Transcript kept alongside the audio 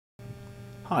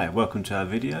Hi, welcome to our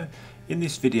video. In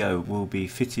this video we'll be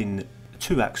fitting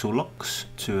two axle locks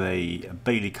to a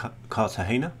Bailey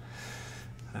Cartagena.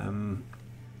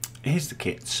 Here's the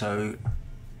kit. So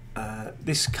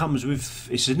this comes with,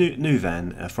 it's a new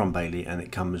van from Bailey, and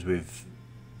it comes with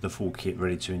the full kit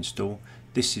ready to install.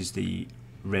 This is the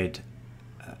red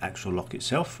axle lock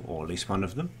itself, or at least one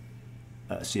of them.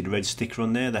 See the red sticker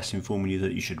on there, that's informing you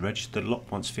that you should register the lock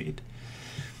once fitted.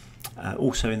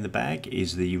 Also in the bag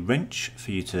is the wrench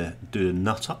for you to do the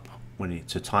nut up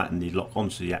to tighten the lock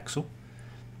onto the axle.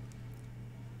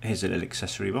 Here's a little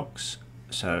accessory box.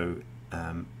 So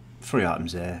 3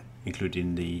 items there,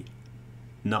 including the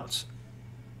nut,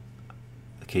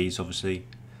 the keys obviously,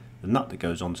 the nut that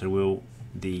goes onto the wheel,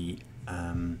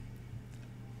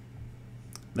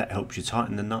 that helps you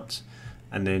tighten the nut,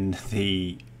 and then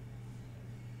the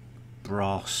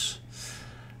brass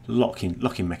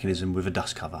locking mechanism with a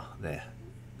dust cover there.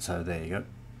 So there you go,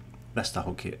 that's the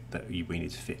whole kit that we need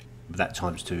to fit, that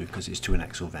times 2 because it's to an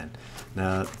axle van.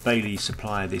 Now Bailey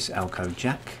supply this Alko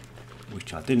jack,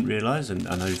 which I didn't realise, and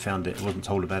I know you found it, I wasn't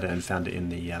told about it, and found it in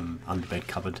the underbed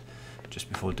cupboard just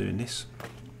before doing this.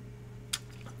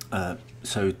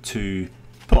 So to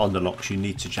put on the locks you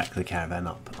need to jack the Caravan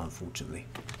up, unfortunately.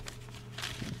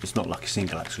 It's not like a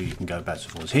single axle you can go backwards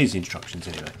and forwards. Here's the instructions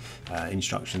anyway.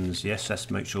 Instructions, yes,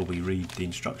 let's make sure we read the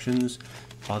instructions.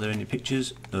 Are there any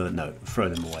pictures? No, throw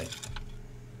them away.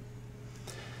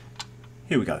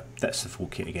 Here we go, that's the full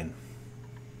kit again,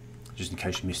 just in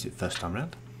case you missed it first time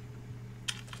round.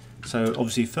 So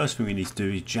obviously first thing we need to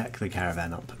do is jack the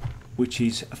Caravan up, which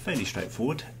is fairly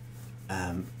straightforward.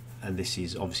 And this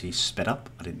is obviously sped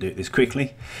up, I didn't do it this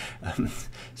quickly.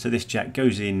 So this jack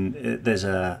goes in, there's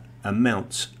a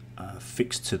mount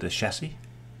fixed to the chassis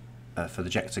for the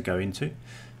jack to go into.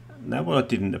 Now what I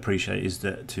didn't appreciate is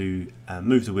that to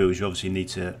move the wheels you obviously need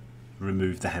to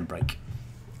remove the handbrake.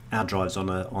 Our drive's on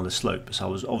a slope, so I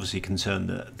was obviously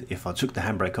concerned that if I took the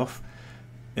handbrake off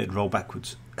it'd roll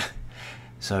backwards.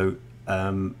 So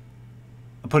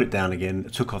I put it down again,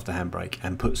 took off the handbrake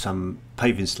and put some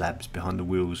paving slabs behind the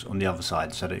wheels on the other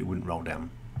side so that it wouldn't roll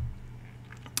down.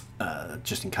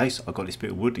 Just in case, I've got this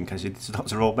bit of wood in case it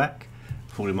starts to roll back.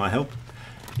 Thought it might help,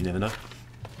 you never know.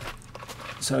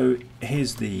 So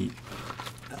here's the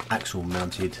axle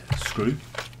mounted screw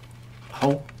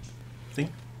hole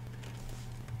thing.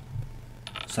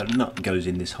 So the nut goes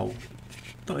in this hole.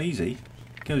 Not easy,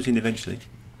 it goes in eventually.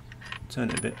 Turn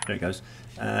it a bit, there it goes.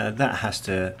 That has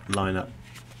to line up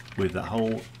with that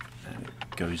hole, and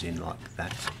it goes in like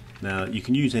that. Now you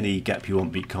can use any gap you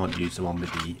want, but you can't use the one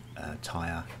with the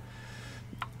tyre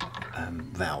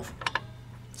valve.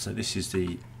 So this is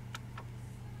the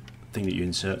thing that you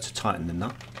insert to tighten the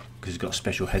nut, because it's got a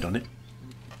special head on it.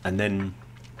 And then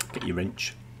get your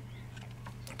wrench,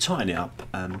 tighten it up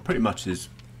pretty much as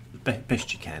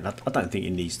best you can. I don't think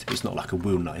it needs to, it's not like a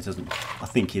wheel nut, it doesn't. I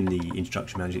think in the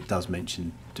instruction manual it does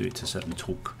mention do it to a certain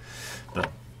torque,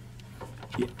 but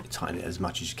yeah, tighten it as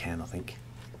much as you can, I think.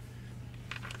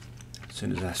 As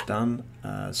soon as that's done,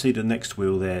 see the next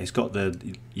wheel there, it's got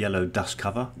the yellow dust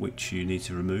cover which you need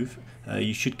to remove.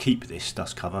 You should keep this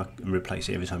dust cover and replace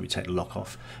it every time you take the lock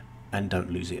off, and don't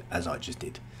lose it as I just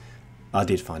did. I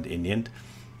did find it in the end.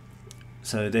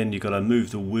 So then you've got to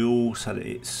move the wheel so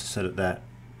that that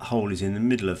hole is in the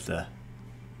middle of the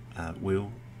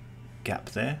wheel gap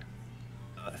there.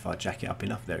 If I jack it up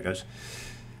enough, there it goes.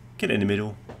 Get it in the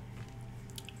middle,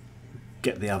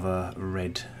 get the other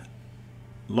red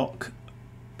lock,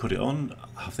 put it on.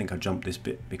 I think I jumped this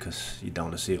bit because you don't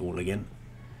want to see it all again.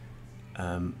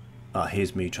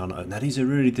 Here's me trying to open. Now these are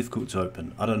really difficult to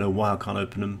open. I don't know why I can't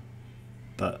open them,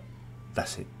 but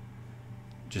that's it.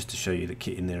 Just to show you the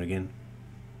kit in there again.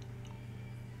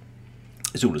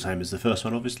 It's all the same as the first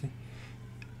one obviously.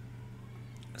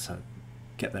 So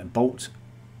get that bolt,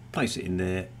 place it in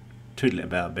there, twiddle it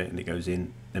about a bit and it goes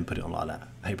in, then put it on like that.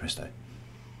 Hey presto.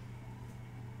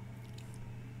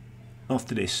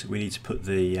 After this we need to put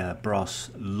the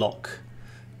brass lock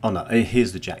on. Oh, no,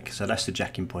 here's the jack, so that's the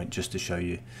jacking point, just to show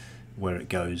you where it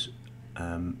goes.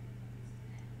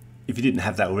 If you didn't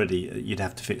have that already you'd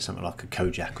have to fit something like a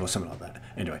Kojak or something like that.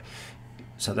 Anyway,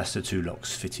 so that's the 2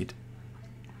 locks fitted.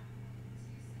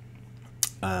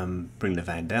 Bring the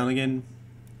van down again.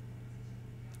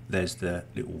 There's the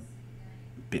little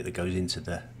bit that goes into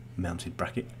the mounted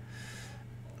bracket.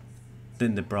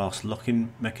 Then the brass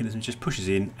locking mechanism just pushes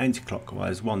in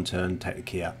anti-clockwise, 1 turn, take the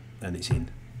key out and it's in.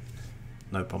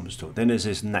 No problems at all. Then there's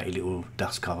this natty little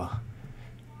dust cover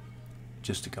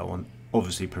just to go on,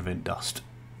 obviously prevent dust.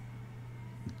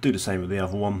 Do the same with the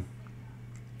other one,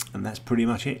 and that's pretty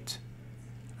much it.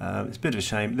 It's a bit of a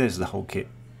shame. There's the whole kit.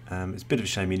 It's a bit of a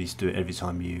shame you need to do it every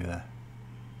time you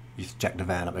jack the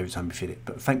van up every time you fit it.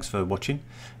 But thanks for watching.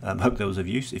 Hope that was of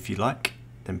use. If you like,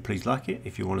 then please like it.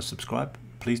 If you want to subscribe,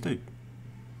 please do.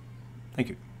 Thank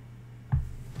you.